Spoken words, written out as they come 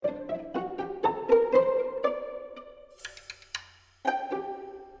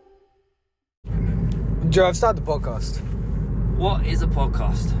Joe, I've started the podcast. What is a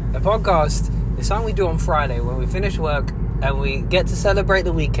podcast? A podcast is something we do on Friday when we finish work and we get to celebrate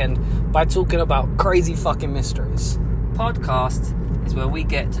the weekend by talking about crazy fucking mysteries. Podcast is where we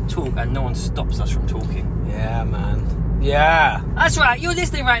get to talk and no one stops us from talking. Yeah, man. Yeah. That's right, you're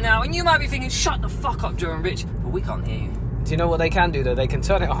listening right now and you might be thinking, shut the fuck up, Joe and Rich, but we can't hear you. Do you know what they can do though? They can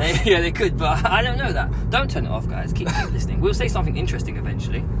turn it off. They could, but I don't know that. Don't turn it off, guys. Keep listening. We'll say something interesting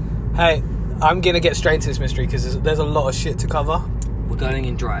eventually. Hey, I'm going to get straight into this mystery because there's a lot of shit to cover. We're going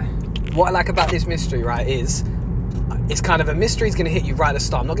in dry. What I like about this mystery, right, is it's kind of a mystery is going to hit you right at the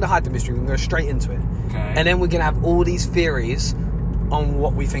start. I'm not going to hide the mystery. We're going to go straight into it. Okay. And then we're going to have all these theories on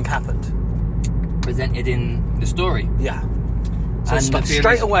what we think happened. Presented in the story. Yeah. So And stop the theories-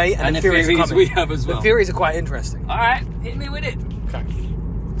 straight away and the theories are coming. we have as well. The theories are quite interesting. Alright, hit me with it. Okay.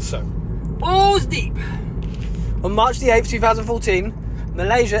 So, Balls deep. on March the 8th, 2014,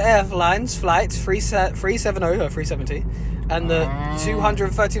 Malaysia Airlines flight 370 or 370 and the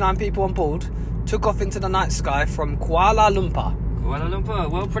 239 people on board took off into the night sky from Kuala Lumpur. Kuala Lumpur,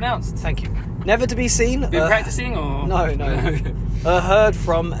 well pronounced. Thank you. Never to be seen. Been practicing or? No. Heard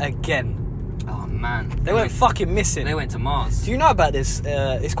from again. Oh man. They went fucking missing. They went to Mars. Do you know about this?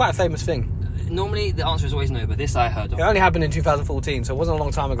 It's quite a famous thing. Normally the answer is always no, but this I heard of. It only happened in 2014, so it wasn't a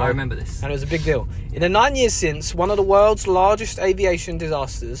long time ago. I remember this. And it was a big deal. In the 9 years since, one of the world's largest aviation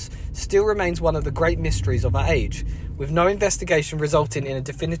disasters still remains one of the great mysteries of our age, with no investigation resulting in a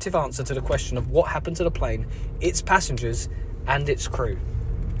definitive answer to the question of what happened to the plane, its passengers, and its crew.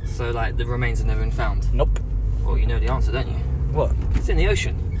 So like the remains have never been found. Nope. Well, you know the answer, don't you? What? It's in the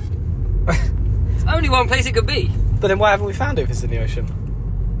ocean. It's only one place it could be. But then why haven't we found it if it's in the ocean?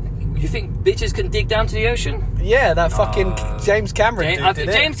 You think bitches can dig down to the ocean? Yeah, that fucking James Cameron dude If did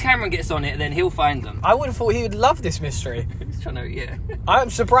it. James Cameron gets on it, then he'll find them. I would have thought he would love this mystery. He's trying to, yeah. I'm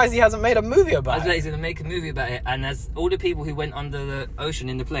surprised he hasn't made a movie I about was like, it. he's going to make a movie about it, and as all the people who went under the ocean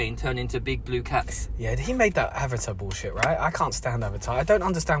in the plane turn into big blue cats. Yeah, he made that Avatar bullshit, right? I can't stand Avatar. I don't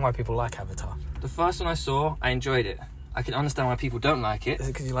understand why people like Avatar. The first one I saw, I enjoyed it. I can understand why people don't like it. Is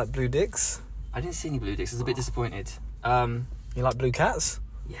it because you like blue dicks? I didn't see any blue dicks. I was a bit disappointed. You like blue cats?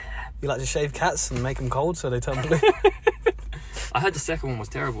 Yeah. You like to shave cats and make them cold so they turn blue? I heard the second one was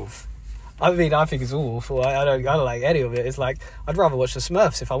terrible. I mean, I think it's awful. I don't like any of it. It's like, I'd rather watch the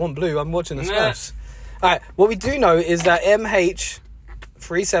Smurfs. If I want blue, I'm watching the Smurfs. Alright, what we do know is that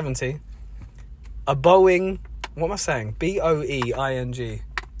MH370, a Boeing, what am I saying? Boeing.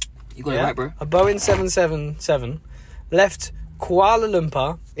 You got it right, bro. A Boeing 777 left Kuala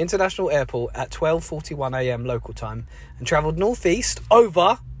Lumpur International Airport at 12:41 a.m. local time and travelled northeast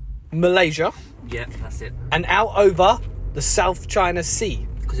over Malaysia Yeah, that's it. and out over the South China Sea.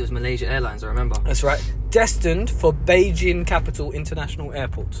 Because it was Malaysia Airlines, I remember. That's right. Destined for Beijing Capital International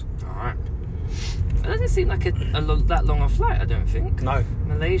Airport. Alright. It doesn't seem like that long a flight, I don't think. No.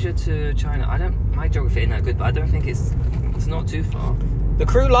 Malaysia to China. My geography ain't that good, but I don't think it's not too far. The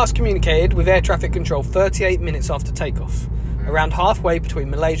crew last communicated with air traffic control 38 minutes after takeoff, around halfway between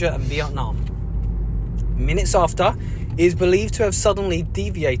Malaysia and Vietnam. Minutes after, it is believed to have suddenly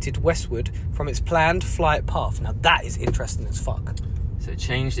deviated westward from its planned flight path. Now that is interesting as fuck. So it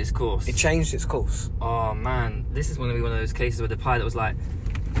changed its course. It changed its course. Oh man, this is going to be one of those cases where the pilot was like,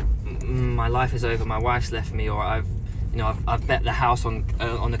 my life is over, my wife's left me, or I've bet the house on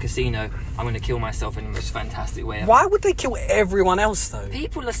the casino, I'm going to kill myself in the most fantastic way ever. Why would they kill everyone else though?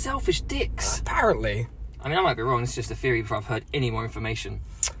 People are selfish dicks. Apparently. I mean, I might be wrong, it's just a theory before I've heard any more information.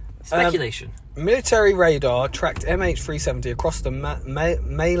 Speculation. Military radar tracked MH370 across the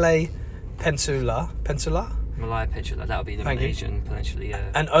Malay Peninsula. Malaya Peninsula, that would be the Thank you. Malaysian Peninsula,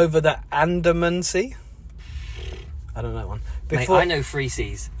 yeah. And over the Andaman Sea. I don't know that one. Mate, I know 3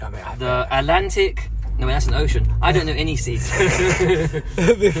 seas. I mean, The Atlantic. No, that's an ocean. I don't know any seas.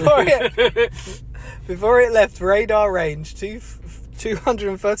 Before it left radar range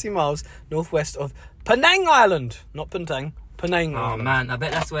 230 miles northwest of Penang Island. Not Pentang. Penang Oh Island. man, I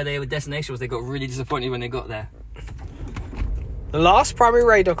bet that's where their destination was. They got really disappointed when they got there. The last primary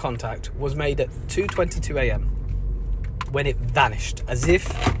radar contact was made at 2:22 a.m. when it vanished, as if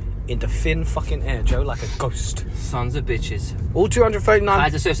into thin fucking air, Joe, like a ghost. Sons of bitches. All 239... I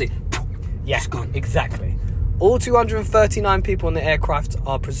had to seriously... Yeah, It's gone. exactly. All 239 people on the aircraft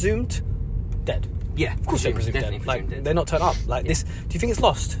are presumed dead. Yeah, Of course they're presumed definitely dead. presumed Like, dead. they're not turned up. Like this. Do you think it's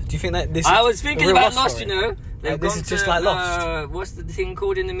Lost? Do you think that this? I is was thinking a real about Lost, story? you know. They've this gone is just to, like Lost. What's the thing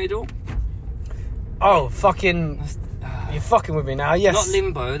called in the middle? Oh, fucking! You're fucking with me now. Yes. Not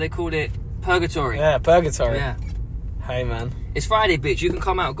limbo. They called it purgatory. Yeah, purgatory. Yeah. Hey, man. It's Friday, bitch. You can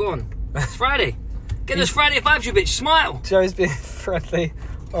come out. Go on. It's Friday. Get those Friday vibes, you bitch. Smile. Joe's being friendly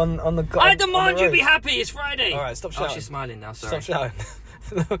on the. I demand you be happy. It's Friday. All right, stop shouting. Oh, she's smiling now. Sorry. Stop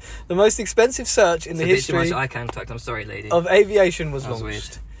shouting. The most expensive search in the history Too much eye contact. I'm sorry, lady. of aviation was That was launched.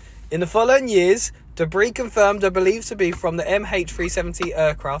 weird. In the following years, debris confirmed are believed to be from the MH370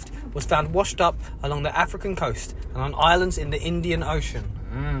 aircraft was found washed up along the African coast and on islands in the Indian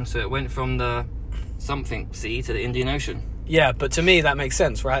Ocean. So it went from the something sea to the Indian Ocean. Yeah, but to me that makes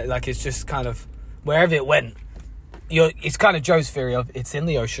sense, right? Like it's just kind of wherever it went. It's kind of Joe's theory of it's in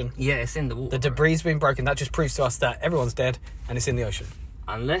the ocean. Yeah, it's in the water. The debris's been broken. That just proves to us that everyone's dead and it's in the ocean.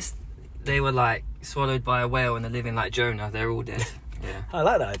 Unless they were like swallowed by a whale and they're living like Jonah, they're all dead. Yeah. I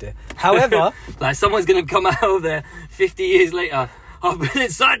like that idea. However, like someone's gonna come out of there 50 years later. I've been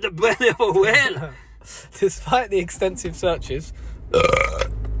inside the belly of a whale. despite the extensive searches,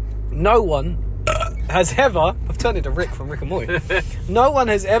 no one has ever. I've turned into Rick from Rick and Morty. No one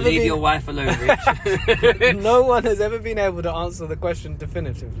has ever Leave been. your wife alone, Rich. No one has ever been able to answer the question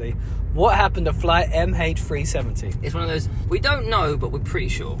definitively. What happened to flight MH370? It's one of those we don't know, but we're pretty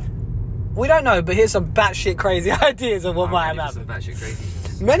sure. We don't know, but here's some batshit crazy ideas of what might have happened. Batshit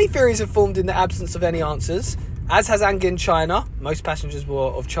crazy. Many theories have formed in the absence of any answers, as has Angin China. Most passengers were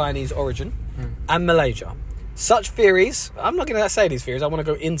of Chinese origin, and Malaysia. Such theories. I'm not going to say these theories. I want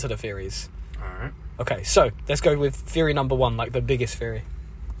to go into the theories. Alright. Okay, so let's go with theory number one, like the biggest theory.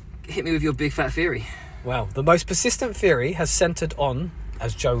 Hit me with your big fat theory. Well, the most persistent theory has centered on,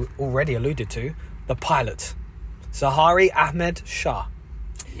 as Joe already alluded to, the pilot, Zahari Ahmed Shah.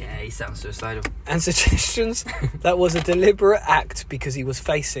 Yeah, he sounds suicidal. And suggestions that was a deliberate act because he was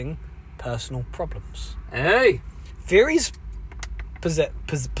facing personal problems. Hey! Theories possess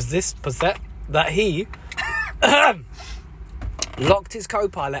that he locked his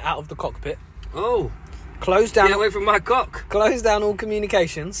co-pilot out of the cockpit, Oh! closed Get down away from my cock! all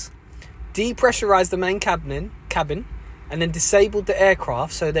communications, depressurized the main cabin, and then disabled the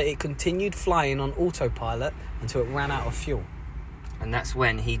aircraft so that it continued flying on autopilot until it ran out of fuel. And that's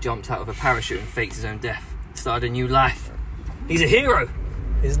when he jumped out of a parachute and faked his own death. Started a new life. He's a hero!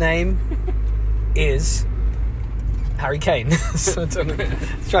 His name is Harry Kane. So I don't know.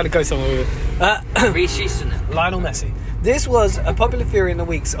 Trying to go somewhere with it. Rishi Sunak. Lionel Messi. This was a popular theory in the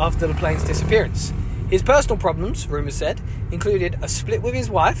weeks after the plane's disappearance. His personal problems, rumours said, included a split with his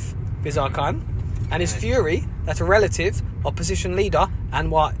wife, Fizar Khan, and his fury that a relative, opposition leader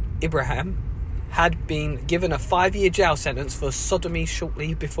Anwar Ibrahim, had been given a 5-year jail sentence for sodomy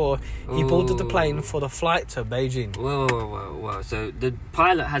shortly before he boarded the plane for the flight to Beijing. Whoa. So the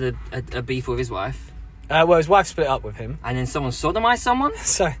pilot had a beef with his wife. Well, his wife split up with him. And then someone sodomized someone?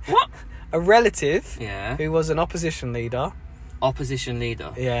 So, What? a relative Yeah. who was an opposition leader. Opposition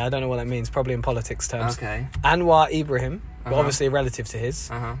leader. Yeah, I don't know what that means, probably in politics terms. Okay. Anwar Ibrahim, but Uh-huh. obviously a relative to his,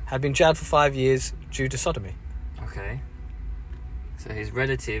 Uh-huh. had been jailed for 5 years due to sodomy. Okay. So his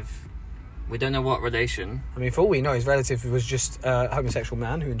relative... We don't know what relation. I mean, for all we know, his relative was just a homosexual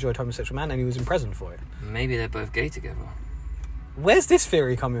man who enjoyed homosexual man and he was in prison for it. Maybe they're both gay together. Where's this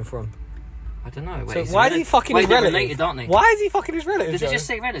theory coming from? I don't know. Wait, So is why is he fucking his they're relative? related, aren't they? Why is he fucking his relative, Does Joe? it just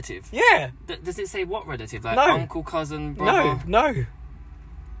say relative? Yeah. Does it say what relative? Like No. uncle, cousin, brother? No.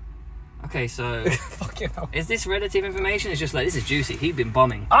 Okay, so... Fucking hell. is this relative information? It's just like, this is juicy. He'd been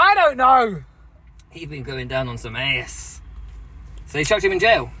bombing. I don't know. He'd been going down on some ass. So they chucked him in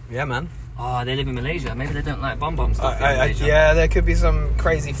jail. Yeah, man. Oh, they live in Malaysia. Maybe they don't like bomb stuff in Malaysia. Yeah, there could be some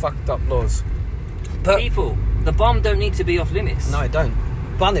crazy fucked up laws. But People, the bomb don't need to be off limits. no, it don't.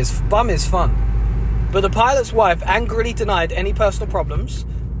 Bum is fun. But the pilot's wife angrily denied any personal problems,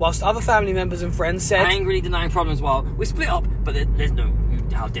 whilst other family members and friends Angrily denying problems while we split up, but there's no...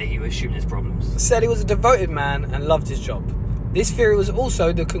 How dare you assume there's problems? said he was a devoted man and loved his job. This theory was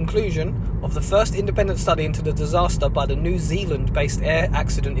also the conclusion of the first independent study into the disaster by the New Zealand-based air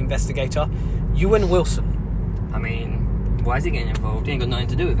accident investigator, Ewan Wilson. I mean, why is he getting involved? He ain't got nothing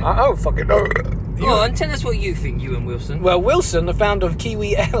to do with it. I don't fucking know. Go on, tell us what you think, Ewan Wilson. Well, Wilson, the founder of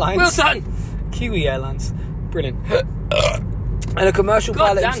Kiwi Airlines... Wilson! Kiwi Airlines. Brilliant. And a commercial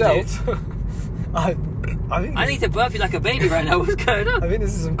God pilot damn, himself. I need to burp you like a baby right now. What's going on? I think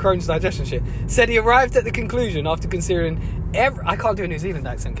this is some Crohn's digestion shit. Said he arrived at the conclusion after considering I can't do a New Zealand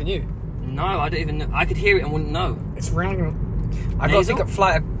accent, can you? No, I don't even know. I could hear it and wouldn't know. It's random. I got to Nasal? think of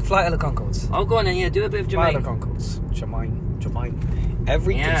Flight of the Conchords. Oh, go on then, yeah, do a bit of Flight of Jermaine. the Conchords.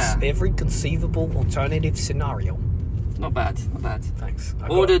 Jermaine. Every conceivable alternative scenario. Not bad. Thanks.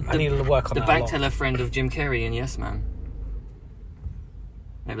 I need to work on the that a bank lot. teller friend of Jim Carrey in Yes Man.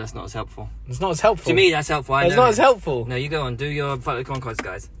 Maybe that's not as helpful. It's not as helpful. To me, that's helpful. It's not as helpful. No, you go on. Do your Fight of the Conchords,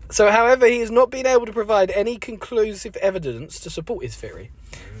 guys. So, however, he has not been able to provide any conclusive evidence to support his theory.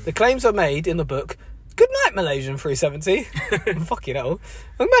 The claims are made in the book Good night, Malaysian 370. Fucking hell.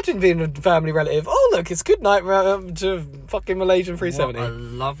 Imagine being a family relative. Oh, look, it's good night to fucking Malaysian 370. What a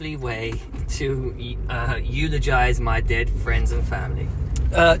lovely way to eulogise my dead friends and family.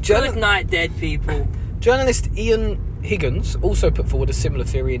 Good night, dead people. Journalist Ian Higgins also put forward a similar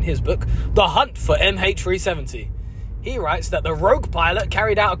theory in his book, The Hunt for MH370. He writes that the rogue pilot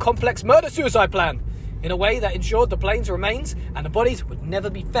carried out a complex murder-suicide plan in a way that ensured the plane's remains and the bodies would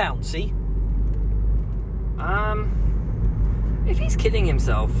never be found, see? If he's killing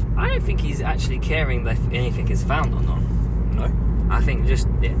himself, I don't think he's actually caring if anything is found or not. No. I think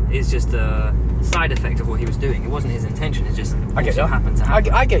it's just a side effect of what he was doing. It wasn't his intention, it just also happened to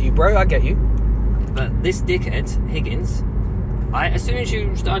happen. I get you, bro, I get you. But this dickhead, Higgins, as soon as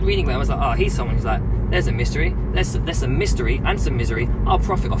you started reading that, I was like, oh, he's someone who's like, there's a mystery, there's a mystery and some misery, I'll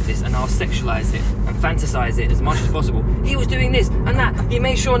profit off this and I'll sexualise it and fantasize it as much as possible. He was doing this and that, he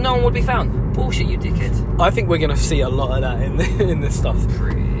made sure no one would be found. Bullshit, you dickhead. I think we're going to see a lot of that in this stuff.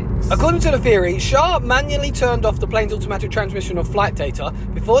 According to the theory, Shah manually turned off the plane's automatic transmission of flight data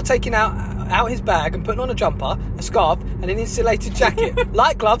before taking out his bag and putting on a jumper, a scarf, and an insulated jacket,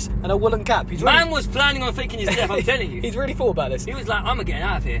 light gloves, and a woolen cap. Man was planning on faking his death, I'm telling you. He's really thought about this. He was like, I'm getting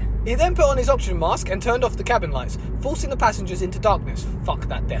out of here. He then put on his oxygen mask and turned off the cabin lights, forcing the passengers into darkness. Fuck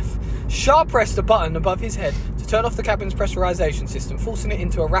that death. Shah pressed a button above his head to turn off the cabin's pressurization system, forcing it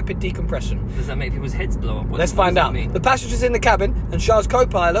into a rapid decompression. Does that make people's heads blow up? Let's find out. The passengers in the cabin and Shah's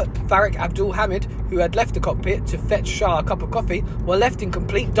co-pilot, Farik Abdul Hamid, who had left the cockpit to fetch Shah a cup of coffee, were left in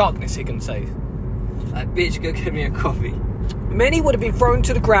complete darkness, Higgins says. Like, bitch, go get me a coffee. Many would have been thrown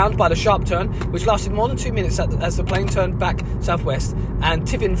to the ground by the sharp turn, which lasted more than 2 minutes as the plane turned back southwest, and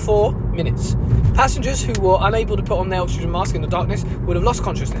tipping 4 minutes. Passengers who were unable to put on their oxygen mask in the darkness would have lost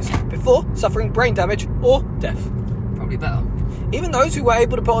consciousness before suffering brain damage or death. Probably better. Even those who were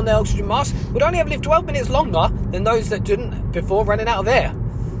able to put on their oxygen mask would only have lived 12 minutes longer than those that didn't before running out of air.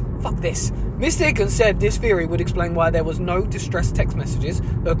 Fuck this. Mr. Higgins said this theory would explain why there was no distress text messages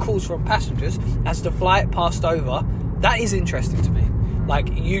or calls from passengers as the flight passed over. That is interesting to me. Like,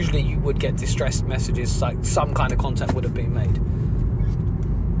 usually you would get distress messages, like some kind of contact would have been made.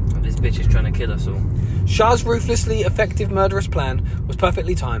 This bitch is trying to kill us all. Shah's ruthlessly effective murderous plan was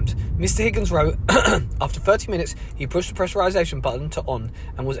perfectly timed. Mr. Higgins wrote, after 30 minutes, he pushed the pressurization button to on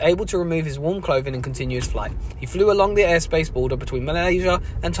and was able to remove his warm clothing and continue his flight. He flew along the airspace border between Malaysia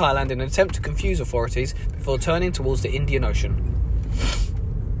and Thailand in an attempt to confuse authorities before turning towards the Indian Ocean.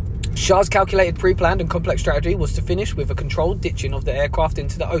 Shah's calculated, pre-planned and complex strategy was to finish with a controlled ditching of the aircraft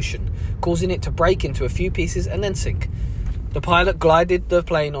into the ocean, causing it to break into a few pieces and then sink. The pilot glided the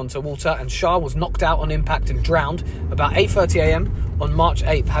plane onto water and Shah was knocked out on impact and drowned about 8:30 a.m. on March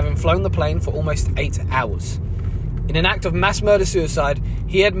 8th, having flown the plane for almost 8 hours. In an act of mass murder-suicide,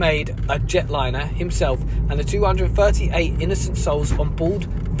 he had made a jetliner himself and the 238 innocent souls on board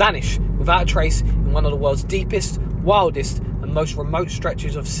vanish without a trace in one of the world's deepest, wildest and most remote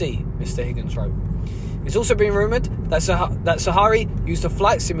stretches of sea, Mr. Higgins wrote. It's also been rumoured that Sahari used a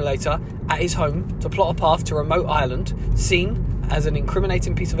flight simulator at his home to plot a path to a remote island, seen as an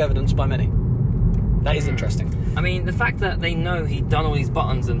incriminating piece of evidence by many. That is interesting. I mean, the fact that they know he'd done all these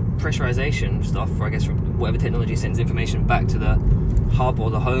buttons and pressurization stuff, or I guess from whatever technology sends information back to the hub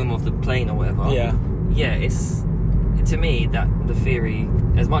or the home of the plane or whatever. Yeah, it's, to me, that the theory,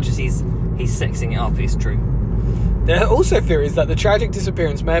 as much as he's sexing it up, is true. There are also theories that the tragic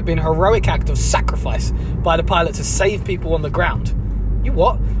disappearance may have been a heroic act of sacrifice by the pilot to save people on the ground. You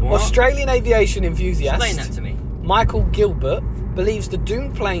what? Australian aviation enthusiast Explain that to me. Michael Gilbert believes the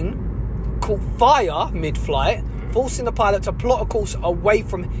doomed plane caught fire mid-flight, forcing the pilot to plot a course away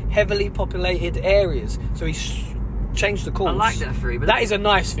from heavily populated areas. So he changed the course. I like that theory. But that is a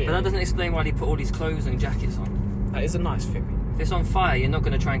nice theory. But that doesn't explain why he put all these clothes and jackets on. That is a nice theory. If it's on fire, you're not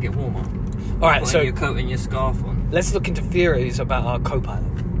going to try and get warmer. Alright, so your coat and your scarf on. Let's look into theories about our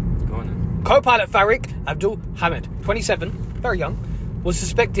co-pilot. Go on then. Co-pilot Farik Abdul Hamid, 27, very young, was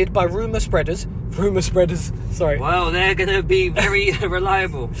suspected by rumour spreaders, Well, they're going to be very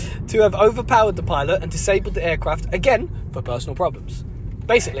reliable. to have overpowered the pilot and disabled the aircraft, again, for personal problems.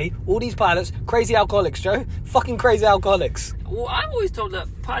 Basically, all these pilots, crazy alcoholics, Joe. Fucking crazy alcoholics. Well, I'm always told that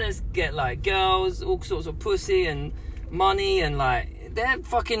pilots get, like, girls, all sorts of pussy and money and, like, they're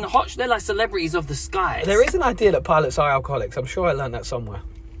fucking hot. They're like celebrities of the skies. There is an idea that pilots are alcoholics. I'm sure I learned that somewhere.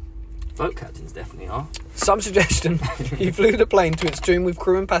 Boat captains definitely are. Some suggestion he flew the plane to its doom with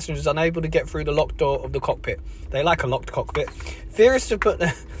crew and passengers unable to get through the locked door of the cockpit. They like a locked cockpit. Theorists have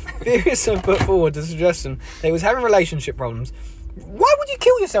put forward the suggestion that he was having relationship problems. Why would you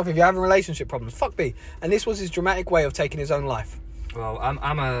kill yourself if you're having relationship problems? Fuck me. And this was his dramatic way of taking his own life. Well,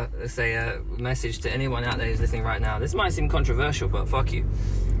 I'm a message to anyone out there who's listening right now. This might seem controversial, but fuck you.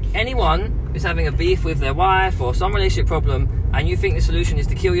 Anyone who's having a beef with their wife or some relationship problem, and you think the solution is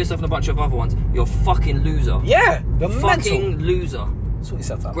to kill yourself and a bunch of other ones, you're a fucking loser. Yeah, you're fucking mental. loser. Sort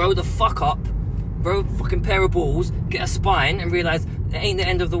yourself out. Grow the fuck up. Grow a fucking pair of balls. Get a spine and realise it ain't the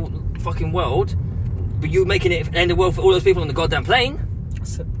end of the fucking world. But you making it the end of the world for all those people on the goddamn plane.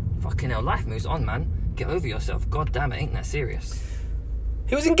 Fucking hell, life moves on, man. Get over yourself. God damn it, ain't that serious.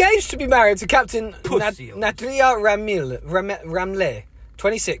 He was engaged to be married to Captain Pussy. Natalia Ramle,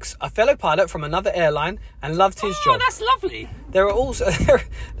 26, a fellow pilot from another airline, and loved his job. Oh, that's lovely. There are also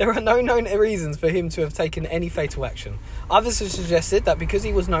there are no known reasons for him to have taken any fatal action. Others have suggested that because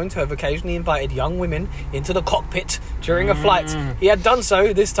he was known to have occasionally invited young women into the cockpit during a flight, he had done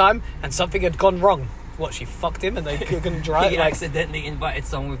so this time, and something had gone wrong. What, she fucked him and they couldn't drive? He accidentally invited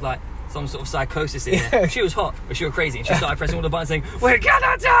someone with like some sort of psychosis in there. She was hot, but she was crazy, and she started pressing all the buttons saying, "We're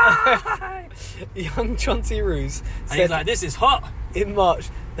gonna die!" Young Chauncey Ruse And he's like, "This is hot." in March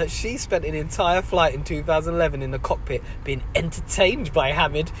that she spent an entire flight in 2011 in the cockpit being entertained by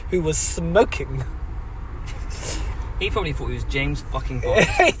Hamid, who was smoking. He probably thought he was James fucking Bond.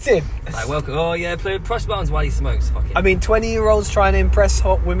 He did. Like, welcome. Oh yeah, press buttons while he smokes. Fucking. I mean, 20-year-olds trying to impress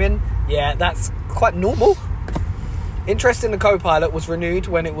hot women, yeah, that's quite normal. Interest in the co-pilot was renewed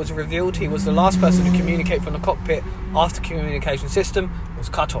when it was revealed he was the last person to communicate from the cockpit after communication system was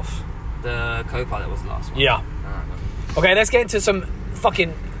cut off. The co-pilot was the last one. Yeah. Okay, let's get into some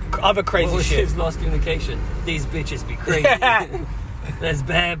fucking other crazy What was shit. his last communication? These bitches be crazy. There's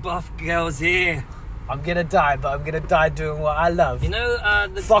bad buff girls here. I'm gonna die, but I'm gonna die doing what I love. You know,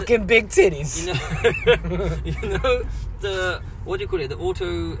 fucking big titties. You know the what do you call it? The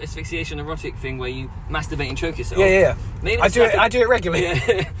auto asphyxiation erotic thing where you masturbate and choke yourself. Yeah. Maybe I do it regularly.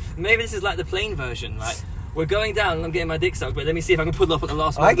 Yeah. Maybe this is like the plane version. Like we're going down and I'm getting my dick sucked, but let me see if I can pull up at the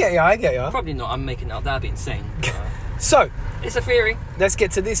last one. I get you. Probably not. I'm making it up. That'd be insane. So, it's a theory. let's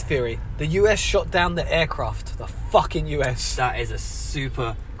get to this theory. The US shot down the aircraft. The fucking US. That is a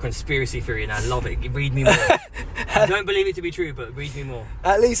super conspiracy theory, and I love it. Read me more. I don't believe it to be true, but read me more.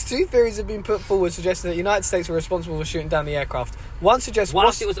 At least two theories have been put forward suggesting that the United States were responsible for shooting down the aircraft. One suggests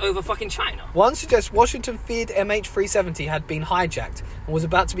Whilst it was over fucking China. One suggests Washington feared MH370 had been hijacked and was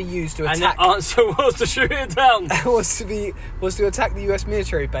about to be used to attack. And the answer was to shoot it down. was to attack the US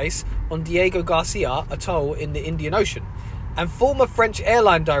military base on Diego Garcia Atoll in the Indian Ocean. And former French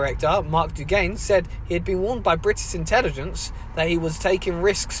airline director Marc Dugain said he had been warned by British intelligence that he was taking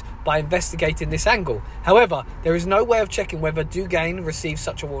risks by investigating this angle. However, there is no way of checking whether Dugain received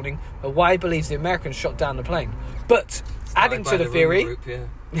such a warning or why he believes the Americans shot down the plane. But adding to the theory group, yeah.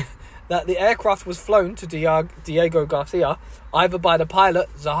 that the aircraft was flown to Diego Garcia either by the pilot,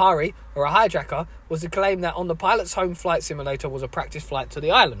 Zahari, or a hijacker, was the claim that on the pilot's home flight simulator was a practice flight to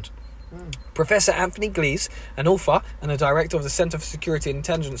the island. Professor Anthony Glees, an author and a director of the Centre for Security and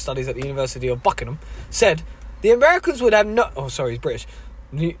Intelligence Studies at the University of Buckingham, said the Americans would have no... Oh, sorry, he's British.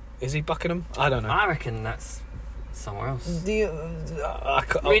 Is he Buckingham? I don't know. I reckon that's somewhere else. Read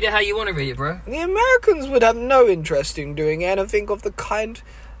Read it how you want to read it, bro. The Americans would have no interest in doing anything of the kind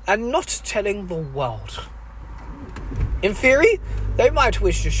and not telling the world. In theory, they might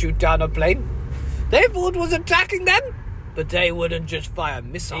wish to shoot down a plane they thought was attacking them, but they wouldn't just fire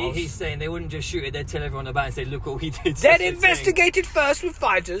missiles. He's saying they wouldn't just shoot it, they'd tell everyone about it and say, look what we did. They'd investigate it first with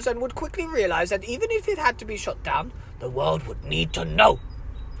fighters and would quickly realise that even if it had to be shot down, the world would need to know.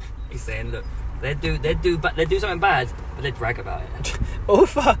 He's saying, look, they'd do something bad, but they'd brag about it.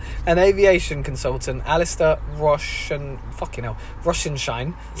 Author and aviation consultant Alistair Roshenshine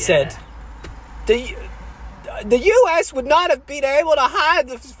said, the US would not have been able to hide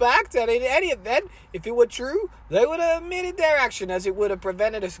this fact, and in any event, if it were true, they would have admitted their action, as it would have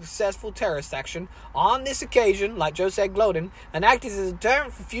prevented a successful terrorist action on this occasion, like Joe said, gloating, and acted as a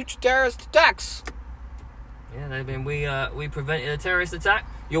deterrent for future terrorist attacks. Yeah, they've been, we prevented a terrorist attack.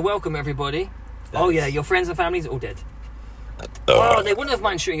 You're welcome, everybody. Oh yeah, your friends and families all dead. Oh, they wouldn't have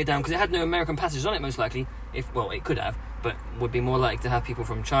minded shooting it down because it had no American passengers on it, most likely. It could have, but would be more likely to have people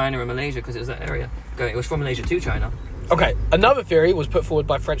from China and Malaysia because it was that area. It was from Malaysia to China. Okay, another theory was put forward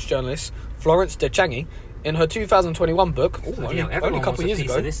by French journalist Florence de Changy in her 2021 book, only a couple of years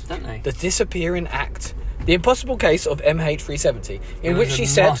ago, The Disappearing Act. The Impossible Case of MH370, in which she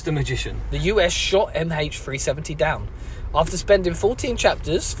said master magician. The US shot MH370 down. After spending 14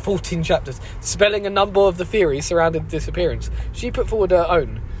 chapters, spelling a number of the theories surrounding the disappearance, she put forward her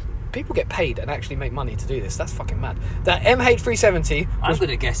own. People get paid and actually make money to do this. That's fucking mad. That MH370 I'm good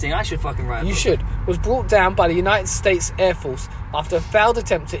at guessing. I should fucking write. You should. Was brought down by the United States Air Force after a failed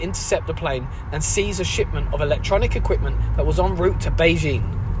attempt to intercept the plane and seize a shipment of electronic equipment that was en route to Beijing.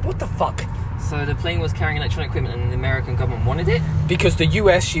 What the fuck? So the plane was carrying electronic equipment and the American government wanted it? Because the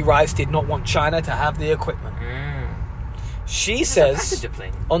US, she writes, did not want China to have the equipment. She says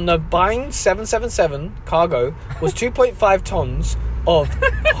on the Boeing 777 cargo was 2.5 tons of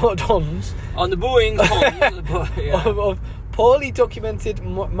tons on the Boeing of poorly documented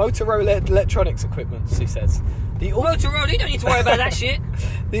Motorola electronics equipment. She says Motorola, you don't need to worry about that shit.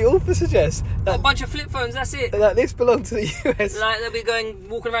 The author suggests that a bunch of flip phones, that's it. That this belonged to the US. Like they'll be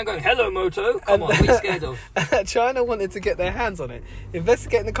walking around going, "Hello, Moto." Come on, what are you scared of? China wanted to get their hands on it.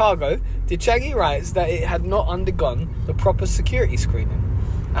 Investigating the cargo, Dichangi writes that it had not undergone the proper security screening.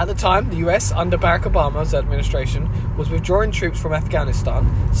 At the time, the US, under Barack Obama's administration, was withdrawing troops from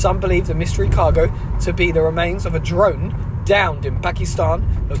Afghanistan. Some believe the mystery cargo to be the remains of a drone downed in Pakistan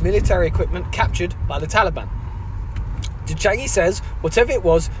of military equipment captured by the Taliban. Dichangi says, whatever it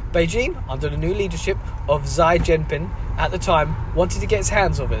was, Beijing, under the new leadership of Xi Jinping at the time, wanted to get its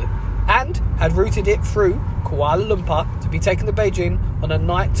hands on it and had routed it through Kuala Lumpur to be taken to Beijing on a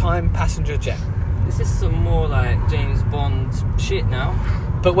nighttime passenger jet. This is some more like James Bond shit now.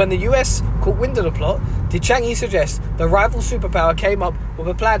 But when the US caught wind of the plot, Dichangi suggests the rival superpower came up with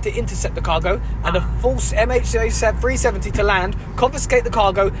a plan to intercept the cargo and to force MH370 to land, confiscate the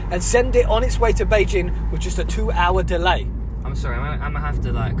cargo and send it on its way to Beijing with just a 2-hour delay. I'm sorry, I'm gonna have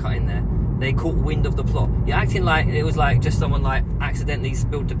to cut in there. They caught wind of the plot. You're acting like it was like just someone accidentally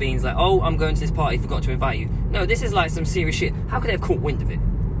spilled the beans, like, oh, I'm going to this party, forgot to invite you. No, this is like some serious shit. How could they have caught wind of it?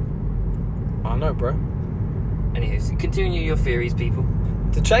 I know, bro. Anyways, continue your theories, people.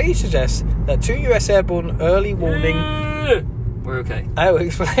 Dichangi suggests that 2 US airborne early warning... We're okay.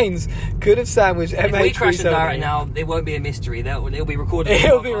 Explains could have sandwiched MH370. If we crash and die right now, it won't be a mystery. It'll be recorded.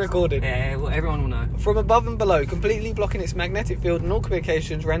 It'll be recorded. Yeah, well, everyone will know. From above and below, completely blocking its magnetic field and all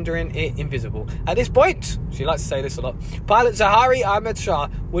communications, rendering it invisible. At this point, she likes to say this a lot, pilot Zahari Ahmed Shah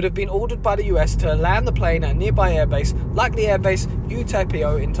would have been ordered by the US to land the plane at a nearby airbase, likely airbase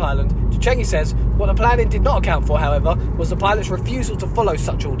Utapio in Thailand. Dichangi says, what the planning did not account for, however, was the pilot's refusal to follow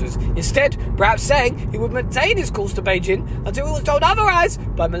such orders. Instead, perhaps saying he would maintain his course to Beijing until he was told otherwise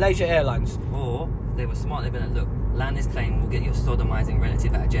by Malaysia Airlines. Or they were smart. They've been like, look, land this plane, we'll get your sodomizing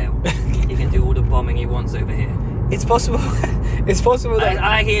relative out of jail. He can do all the bombing he wants over here. It's possible. It's possible that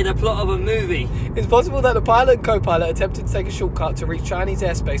I hear the plot of a movie. It's possible that the pilot and co-pilot attempted to take a shortcut to reach Chinese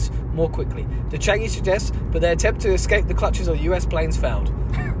airspace more quickly. Dichangi suggests, but their attempt to escape the clutches of the US planes failed.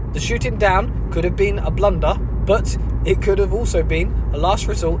 The shooting down could have been a blunder, but it could have also been a last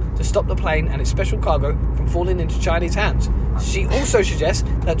resort to stop the plane and its special cargo from falling into Chinese hands. She also suggests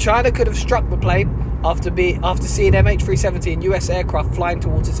that China could have struck the plane after seeing MH370 and US aircraft flying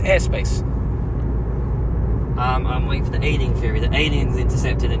towards its airspace. I'm waiting for the alien theory. The aliens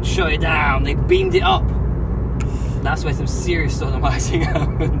intercepted and shot it down. They beamed it up. That's where some serious sodomizing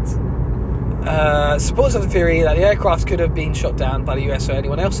happened. Supporters of the theory that the aircraft could have been shot down by the US or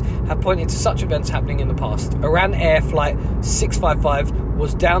anyone else have pointed to such events happening in the past. Iran Air Flight 655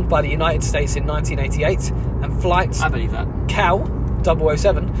 was downed by the United States in 1988, and Flight I believe that. Cow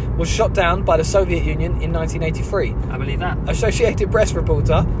 007 was shot down by the Soviet Union in 1983. I believe that. Associated Press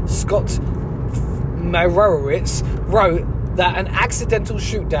reporter Scott Marowitz wrote that an accidental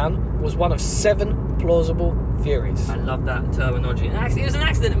shoot-down was one of 7 plausible theories. I love that terminology. It was an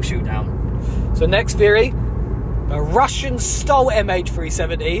accidental shoot-down. So next theory, the Russians stole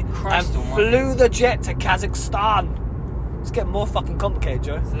MH370 and flew the jet to Kazakhstan. It's getting more fucking complicated,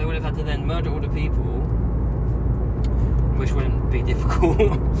 Joe. So they would have had to then murder all the people, which wouldn't be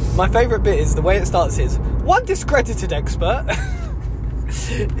difficult. My favourite bit is the way it starts is, one discredited expert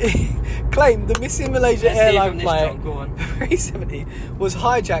claimed the missing Malaysia airline flight 370 was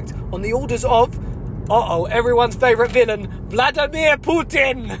hijacked on the orders of, everyone's favourite villain, Vladimir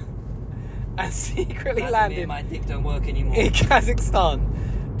Putin, and secretly landed my dick don't work anymore. in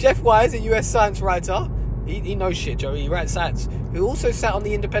Kazakhstan. Jeff Wise, a US science writer, he knows shit, Joe, he writes science, who also sat on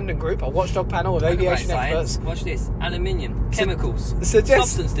the independent group, a watchdog panel of aviation experts. Watch this. Aluminium, chemicals,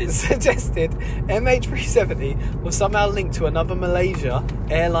 substances. Suggested MH370 was somehow linked to another Malaysia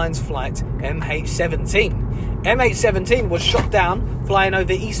Airlines flight, MH17. MH17 was shot down flying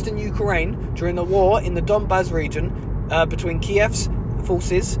over eastern Ukraine during the war in the Donbas region between Kiev's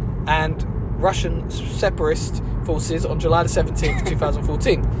forces and Russian separatist forces on July the 17th,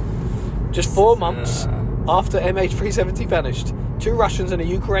 2014. Just 4 months after MH370 vanished. 2 Russians and a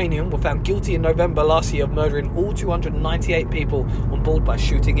Ukrainian were found guilty in November last year of murdering all 298 people on board by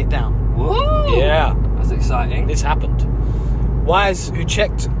shooting it down. Whoa! Yeah. That's exciting. This happened. Wise, who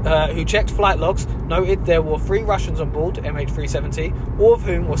checked flight logs, noted there were 3 Russians on board MH370, all of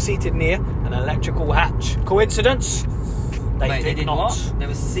whom were seated near an electrical hatch. Coincidence? Wait, they did not. what? They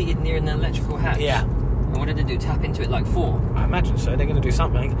were seated near an electrical hatch? Yeah. And what did they do? Tap into it like 4? I imagine so. They're going to do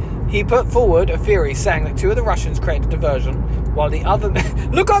something. He put forward a theory saying that 2 of the Russians created a diversion, while the other...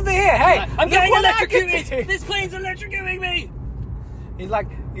 Look over here! Hey! I'm look getting what I can electrocuted! do. This plane's electrocuting me! He's like,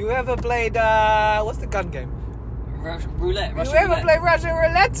 you ever played... what's the gun game? Roulette. You ever play Russian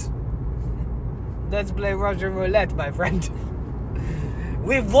roulette? Let's play Russian roulette, my friend.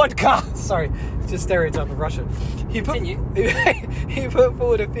 With vodka. Sorry, it's just stereotype of Russian. He put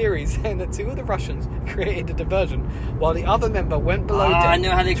forward a theory saying that 2 of the Russians created a diversion, while the other member went below deck. I know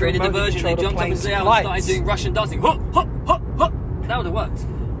how they created a diversion. They jumped up and down and started doing Russian dancing. Hop, hop, hop, hop. That would have worked.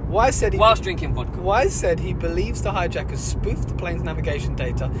 Whilst drinking vodka. Wise said he believes the hijackers spoofed the plane's navigation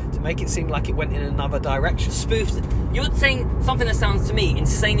data to make it seem like it went in another direction. Spoofed. You're saying something that sounds to me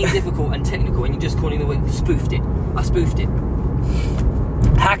insanely difficult and technical, and you're just calling the word spoofed it. I spoofed it.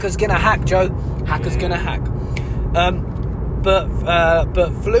 Hackers gonna hack, Joe. Hackers gonna hack. But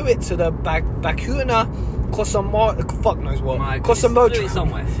flew it to the Bakuna Kosomodo,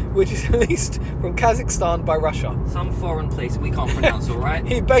 somewhere, which is released from Kazakhstan by Russia. Some foreign place we can't pronounce, all right?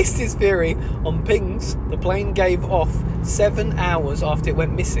 He based his theory on pings the plane gave off 7 hours after it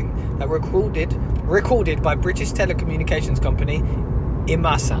went missing, that recorded by British telecommunications company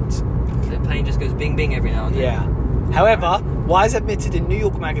Inmarsat. So the plane just goes bing bing every now and then. Yeah. However, Wise admitted in New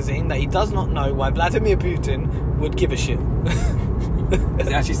York Magazine that he does not know why Vladimir Putin would give a shit. Does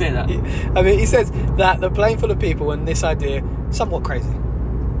he actually say that? I mean, he says that the plane full of people and this idea, somewhat crazy.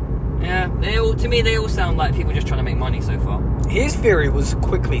 Yeah, to me they all sound like people just trying to make money so far. His theory was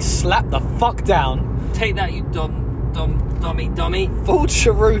quickly slapped the fuck down. Take that, you dummy. Ford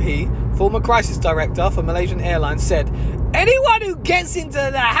Sharuhi, former crisis director for Malaysian Airlines, said, "Anyone who gets into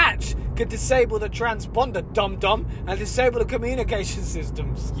the hatch could disable the transponder, dum-dum, and disable the communication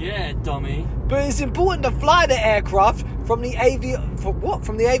systems." Yeah, dummy. But it's important to fly the aircraft from the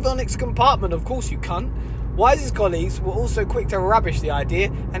avionics compartment, of course you cunt. Wise's colleagues were also quick to rubbish the idea,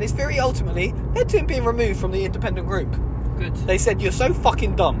 and his theory ultimately led to him being removed from the independent group. Good. They said, "You're so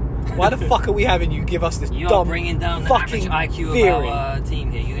fucking dumb. Why the fuck are we having you give us this you dumb are bringing down the fucking average IQ theory of our team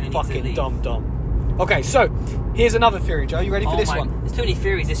here. You're going to need to fucking leave." dumb. Okay, so here's another theory, Joe. You ready for this one? There's too many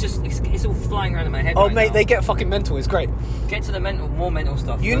theories. It's all flying around in my head. Oh, right mate, now. they get fucking mental. It's great. Get to the more mental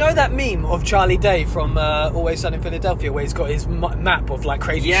stuff. You know that meme of Charlie Day from Always Sunny in Philadelphia, where he's got his map of like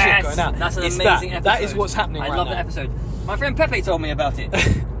crazy shit going out? That's an It's amazing episode. That is what's happening right now. I love that episode. My friend Pepe told me about it.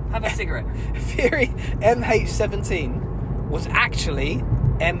 Have a cigarette. Theory MH17 was actually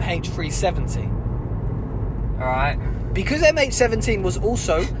MH370. Alright. Because MH17 was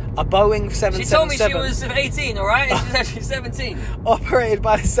also a Boeing 777. She told me she was 18, alright? She's actually 17. Operated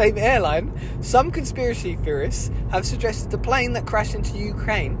by the same airline, some conspiracy theorists have suggested the plane that crashed into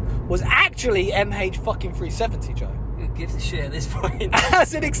Ukraine was actually MH370, Joe. Who gives a shit at this point?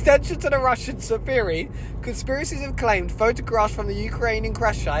 As an extension to the Russian theory, conspiracies have claimed photographs from the Ukrainian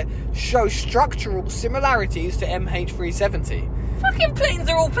crash site show structural similarities to MH370. Fucking planes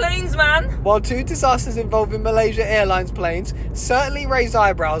are all planes, man. While 2 disasters involving Malaysia Airlines planes certainly raised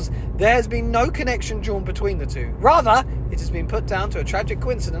eyebrows, there has been no connection drawn between the two. Rather, it has been put down to a tragic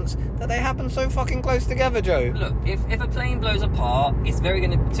coincidence that they happen so fucking close together, Joe. Look, if a plane blows apart, it's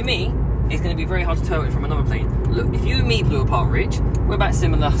to me, it's going to be very hard to tow it from another plane. Look, if you and me blew apart, Rich, we're about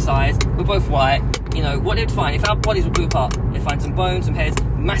similar size, we're both white, you know, what they'd find, if our bodies would blew apart, they'd find some bones, some heads,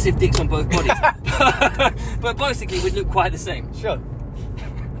 massive dicks on both bodies. But basically, we'd look quite the same. Sure.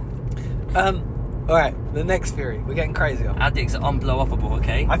 Alright, the next theory. We're getting crazier. Our dicks are unblow-upable,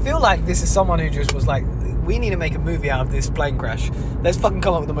 okay? I feel like this is someone who just was like, we need to make a movie out of this plane crash. Let's fucking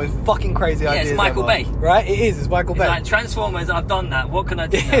come up with the most fucking crazy ideas it's Michael ever. Bay. Right? It is. It's Michael Bay. It's like Transformers, I've done that. What can I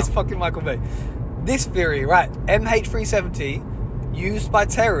do now? It's fucking Michael Bay. This theory, right? MH370 used by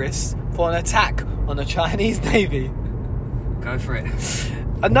terrorists for an attack on the Chinese Navy. Go for it.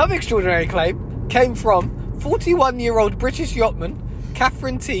 Another extraordinary claim came from 41-year-old British yachtman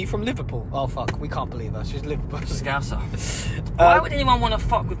Catherine T from Liverpool. Oh fuck, we can't believe her. She's Liverpool. Scouser. Why would anyone want to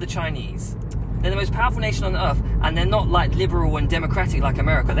fuck with the Chinese? They're the most powerful nation on earth, and they're not like liberal and democratic like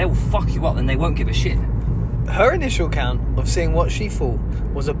America. They will fuck you up and they won't give a shit. Her initial account of seeing what she thought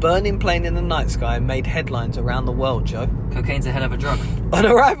was a burning plane in the night sky made headlines around the world, Joe. Cocaine's a hell of a drug. On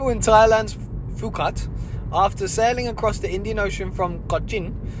arrival in Thailand's Phuket, after sailing across the Indian Ocean from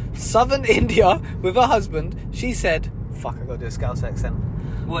Cochin, southern India, with her husband, she said, fuck, I got to do a Scouse accent.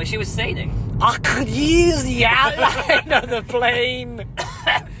 What she was saying? I could use the outline of the plane.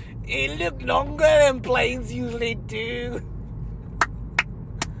 It looked longer than planes usually do.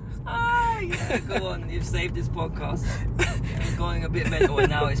 Yeah, go on. You've saved this podcast. It's going a bit mental, and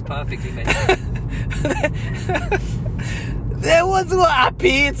now it's perfectly mental. There was what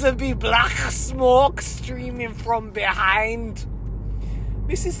appeared to be black smoke streaming from behind.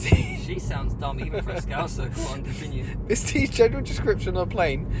 Mrs. T. She sounds dumb even for a Scouser. Go on, continue. Miss T's general description of the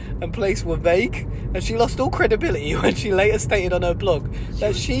plane and place were vague, and she lost all credibility when she later stated on her blog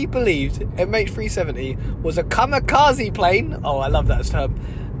that she believed MH370 was a kamikaze plane. Oh, I love that term.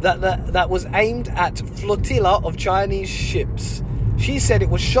 That was aimed at flotilla of Chinese ships. She said it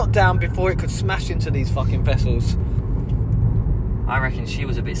was shot down before it could smash into these fucking vessels. I reckon she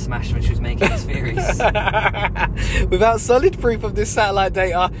was a bit smashed when she was making these theories. Without solid proof of this satellite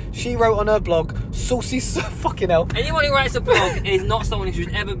data, she wrote on her blog, saucy fucking hell. Anyone who writes a blog is not someone who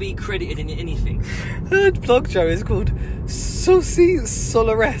should ever be credited in anything. Her blog, Joe, is called Saucy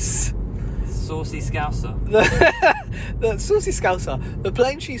Solares. Saucy Scouser. The Saucy Scouser. The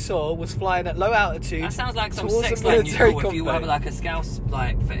plane she saw was flying at low altitude. That sounds like some towards sex a line you military call if you have convoy. like a Scouse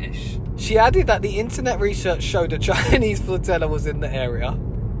like fetish. She added that the internet research showed a Chinese flotilla was in the area.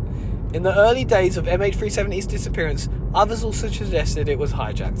 In the early days of MH370's disappearance, others also suggested it was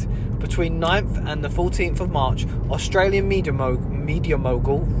hijacked. Between 9th and the 14th of March, Australian media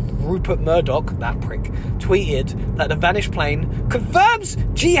mogul Rupert Murdoch, that prick, tweeted that the vanished plane confirms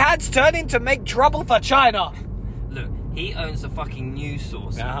jihad's turning to make trouble for China. Look, he owns a fucking news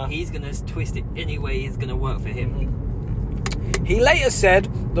source. Uh-huh. He's going to twist it any way it's going to work for him. He later said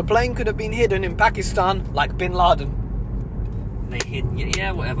the plane could have been hidden in Pakistan like Bin Laden. They hid...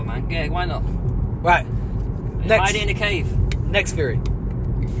 Yeah, whatever, man. Yeah, why not? Right. Hide it in a cave. Next theory.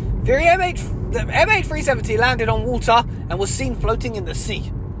 Theory the MH370 landed on water and was seen floating in the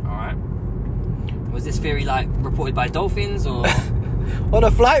sea. Alright. Was this theory, like, reported by dolphins, or...? On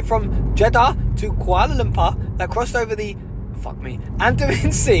a flight from Jeddah to Kuala Lumpur that crossed over the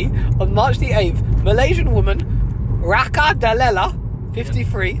Andaman Sea on March the 8th, Malaysian woman Raka Dalela,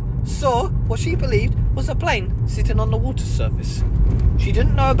 53, saw what she believed was a plane sitting on the water surface. She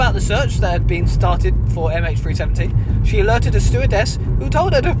didn't know about the search that had been started for MH370. She alerted a stewardess who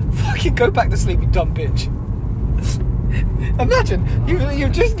told her to fucking go back to sleep, you dumb bitch. Imagine,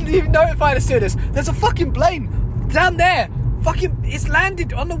 you've notified a stewardess, there's a fucking plane down there. Fucking, it's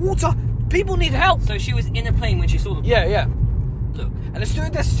landed on the water. People need help. So she was in a plane when she saw the plane? Yeah. Look. And the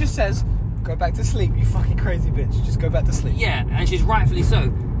stewardess just says, go back to sleep, you fucking crazy bitch. Just go back to sleep. Yeah, and she's rightfully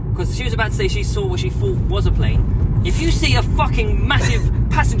so. Because she was about to say she saw what she thought was a plane. If you see a fucking massive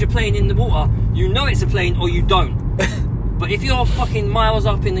passenger plane in the water, you know it's a plane or you don't. But if you're fucking miles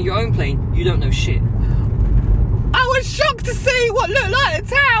up in your own plane, you don't know shit. I was shocked to see what looked like a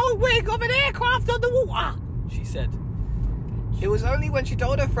tail wing of an aircraft on the water, she said. It was only when she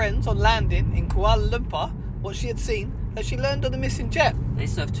told her friends on landing in Kuala Lumpur what she had seen that she learned of the missing jet. They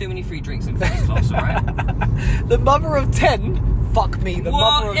serve too many free drinks in first class, alright? The mother of 10, fuck me, the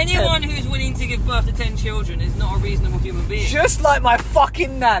mother of 10. Anyone who's willing to give birth to 10 children is not a reasonable human being. Just like my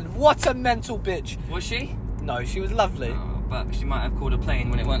fucking nan. What a mental bitch. Was she? No, she was lovely. Oh, but she might have called a plane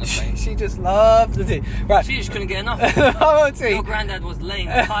when it weren't a plane. She just loved the tea. Right. She just couldn't get enough. Your granddad was laying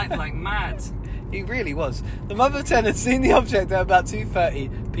the pipe like mad. He really was. The mother of 10 had seen the object at about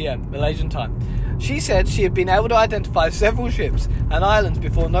 2:30 p.m. Malaysian time. She said she had been able to identify several ships and islands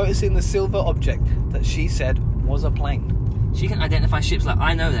before noticing the silver object that she said was a plane. She can identify ships like,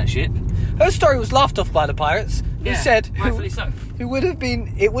 I know that ship. Her story was laughed off by the pirates, who said rightfully so. It would have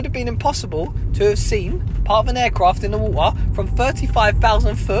been impossible to have seen part of an aircraft in the water from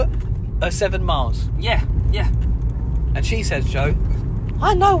 35,000 foot or 7 miles. Yeah. And she says, Joe,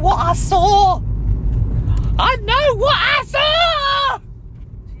 I know what I saw. I know what I saw.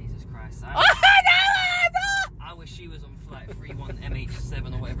 Jesus Christ. I know what I saw. I wish she was on flight 31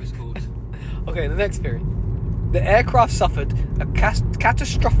 MH7 or whatever it's called. Okay, the next theory. The aircraft suffered a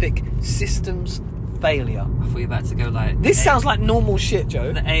catastrophic systems failure. I thought you were about to go like... This sounds like normal shit,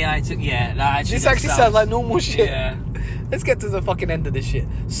 Joe. The AI took... Yeah, that actually... This actually sounds like normal shit. Yeah. Let's get to the fucking end of this shit.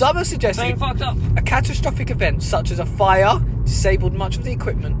 Some are suggesting Plane fucked up. a catastrophic event such as a fire disabled much of the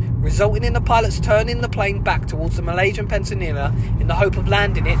equipment, resulting in the pilots turning the plane back towards the Malaysian peninsula in the hope of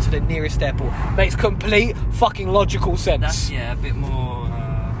landing it to the nearest airport. Makes complete fucking logical sense. That's, a bit more...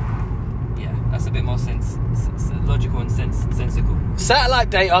 that's a bit more logical and sensical. Satellite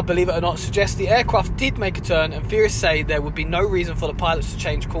data, believe it or not, suggests the aircraft did make a turn, and theorists say there would be no reason for the pilots to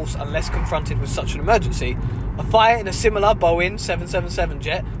change course unless confronted with such an emergency. A fire in a similar Boeing 777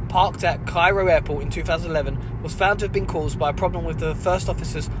 jet parked at Cairo Airport in 2011 was found to have been caused by a problem with the first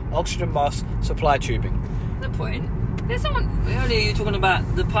officer's oxygen mask supply tubing. The point. There's someone earlier you were talking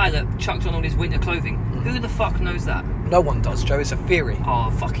about the pilot chucked on all his winter clothing. Who the fuck knows that? No one does, Joe. It's a theory.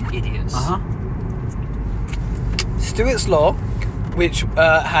 Oh, fucking idiots. Stewart's Law, which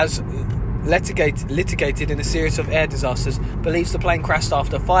has litigated in a series of air disasters, believes the plane crashed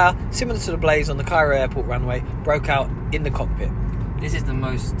after a fire similar to the blaze on the Cairo airport runway broke out in the cockpit. This is the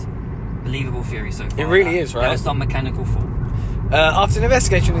most believable theory so far. It really is, right? There was some mechanical fault. After an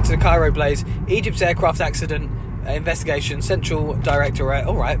investigation into the Cairo blaze, Egypt's aircraft accident investigation central director,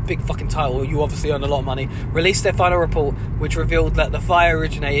 alright, big fucking title, you obviously earn a lot of money, released their final report, which revealed that the fire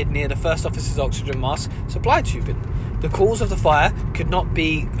originated near the first officer's oxygen mask supply tubing. The cause of the fire could not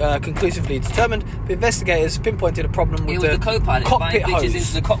be conclusively determined, but investigators pinpointed a problem with the co-pilot cockpit buying bitches hose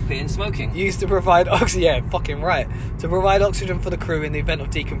into the cockpit and smoking. used to provide oxygen. To provide oxygen for the crew in the event of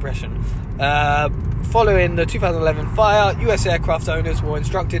decompression. Following the 2011 fire, US aircraft owners were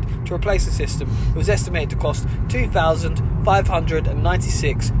instructed to replace the system. It was estimated to cost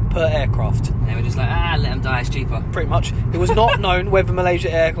 $2,596 per aircraft. They were just like, let them die, it's cheaper. Pretty much. It was not known whether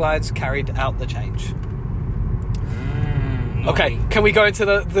Malaysia Airlines carried out the change. Okay, can we go into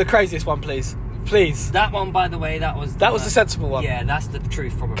the craziest one, please? Please. That one, by the way, that was the sensible one. Yeah, that's the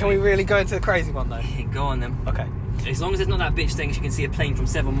truth, probably. Can we really go into the crazy one, though? Go on, then. Okay. As long as it's not that bitch saying she can see a plane from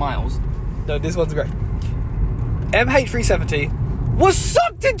 7 miles. No, this one's great. MH370 was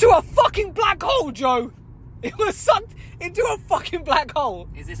sucked into a fucking black hole, Joe! It was sucked into a fucking black hole.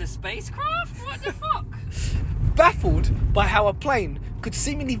 Is this a spacecraft? What the fuck? Baffled by how a plane could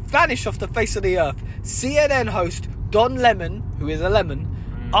seemingly vanish off the face of the earth, CNN host Don Lemon, who is a lemon,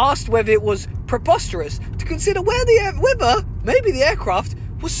 asked whether it was preposterous to consider whether maybe the aircraft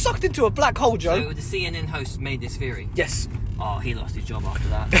was sucked into a black hole, Joe. So the CNN host made this theory? Yes. Oh, he lost his job after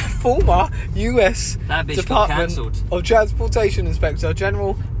that. Former US Department of Transportation Inspector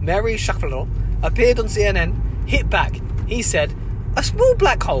General Mary Shaffeler appeared on CNN, hit back. He said, "A small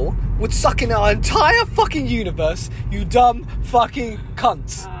black hole would suck in our entire fucking universe, you dumb fucking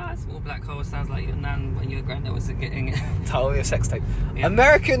cunts." Small black hole sounds like your nan when your granddad was getting it. Totally a sex tape. Yeah.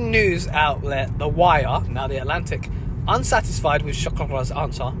 American news outlet The Wire, now The Atlantic, unsatisfied with Shaffeler's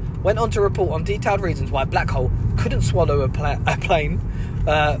answer, went on to report on detailed reasons why a black hole couldn't swallow a plane.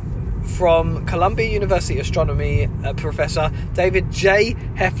 From Columbia University astronomy professor David J.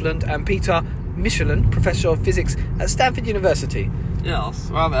 Hefland and Peter Michelin, professor of physics at Stanford University. Yes,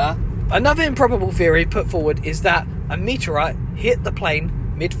 rather. Another improbable theory put forward is that a meteorite hit the plane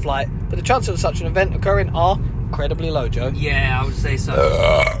mid-flight, but the chances of such an event occurring are incredibly low, Joe. Yeah, I would say so.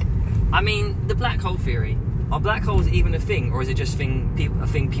 I mean, the black hole theory. Are black holes even a thing, or is it just a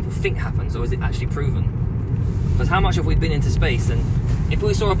thing people think happens, or is it actually proven? Because how much have we been into space, and if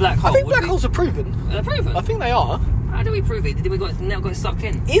we saw a black hole... I think black holes are proven. They're proven? I think they are. How do we prove it? Did we never got sucked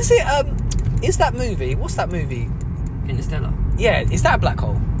in? Is it, is that movie, what's that movie? Interstellar? Yeah, is that a black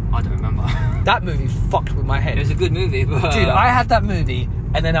hole? I don't remember. That movie fucked with my head. It was a good movie, but... Dude, I had that movie,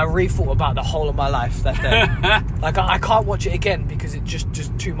 and then I rethought about the whole of my life that day. Like, I can't watch it again because it's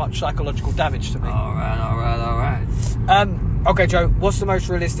just too much psychological damage to me. Alright. Okay, Joe, what's the most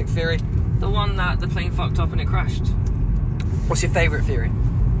realistic theory? The one that the plane fucked up and it crashed. What's your favourite theory?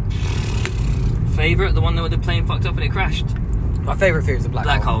 Favourite? The one where the plane fucked up and it crashed? My favourite theory is the black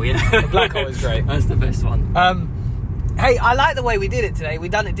hole. Black hole, yeah. The black hole is great. That's the best one. Hey, I like the way we did it today.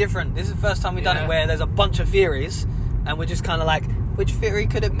 We've done it different. This is the first time we've done it where there's a bunch of theories, and we're just kind of like, which theory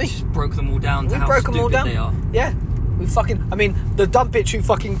could it be? We just broke them all down to how broke them all stupid down. they are. Yeah. We fucking... I mean, the dumb bitch who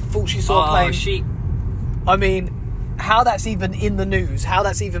fucking thought she saw a plane... Oh, sheep. I mean, how that's even in the news, how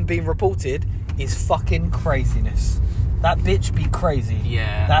that's even being reported is fucking craziness. That bitch be crazy.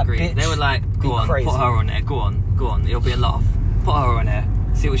 Yeah, that agreed. bitch They were like, go on, crazy. put her on there. Go on. It'll be a laugh. Put her on there.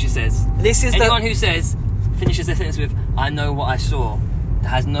 See what she says. This is Anyone who says, finishes their sentence with, I know what I saw,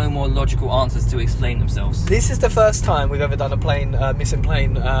 has no more logical answers to explain themselves. This is the first time we've ever done a missing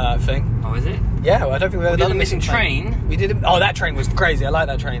plane thing. Oh, is it? Yeah, I don't think we've ever done a missing train. We did. Oh, that train was crazy. I like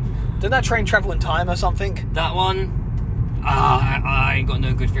that train. Didn't that train travel in time or something? That one. I ain't got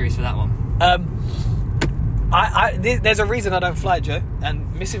no good theories for that one. There's a reason I don't fly, Joe.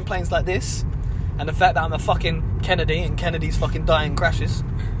 And missing planes like this, and the fact that I'm a fucking Kennedy, and Kennedy's fucking dying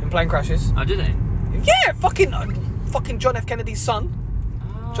in plane crashes. Oh, did they? Yeah, fucking John F. Kennedy's son.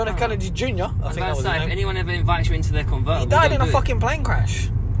 John F. Kennedy Jr. I think that was his name. If anyone ever invites you into their convertible, he died in a fucking plane crash.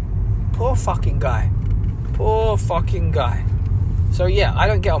 Poor fucking guy. So yeah, I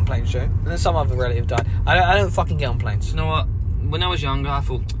don't get on planes, Joe. And then some other relative died. I don't fucking get on planes. You know what? When I was younger, I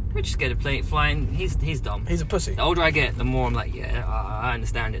thought We're just scared of flying. He's dumb. He's a pussy. The older I get, the more I'm like, yeah, I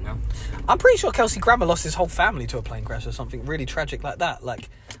understand it now. I'm pretty sure Kelsey Grammer lost his whole family to a plane crash or something really tragic like that. Like,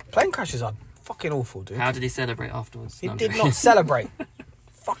 plane crashes are fucking awful, dude. How did he celebrate afterwards? He No, I'm did joking. not celebrate.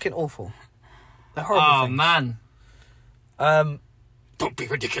 Fucking awful. They're horrible Oh, things. man. Um, Don't be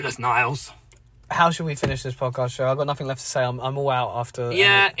ridiculous, Niles. how should we finish this podcast show? I've got nothing left to say. I'm all out after...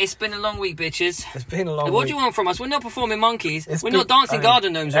 Yeah, it's been a long week, bitches. It's been a long What week. do you want from us? We're not performing monkeys. It's We're been- not dancing hey,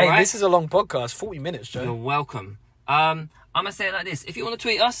 garden gnomes, Hey, alright? this is a long podcast. 40 minutes, Joe. You're welcome. I'm going to say it like this. If you want to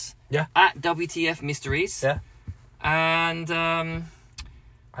tweet us, Yeah. at WTF Mysteries. Yeah. And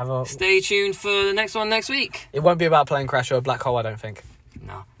Have a... stay tuned for the next one next week. It won't be about plane crash or a black hole, I don't think.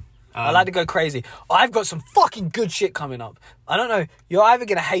 No. I like to go crazy. I've got some fucking good shit coming up. I don't know. You're either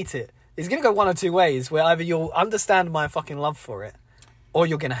going to hate it. It's going to go one or two ways, where either you'll understand my fucking love for it, or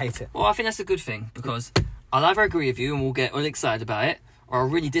you're going to hate it. Well, I think that's a good thing, because I'll either agree with you and we'll get all excited about it, or I'll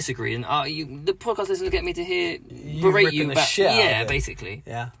really disagree, and the podcast doesn't get me to hear berate ripping you the about... shit out of Yeah, it. basically.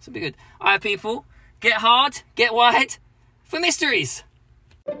 Yeah. So be good. Alright, people. Get hard, get wide for mysteries.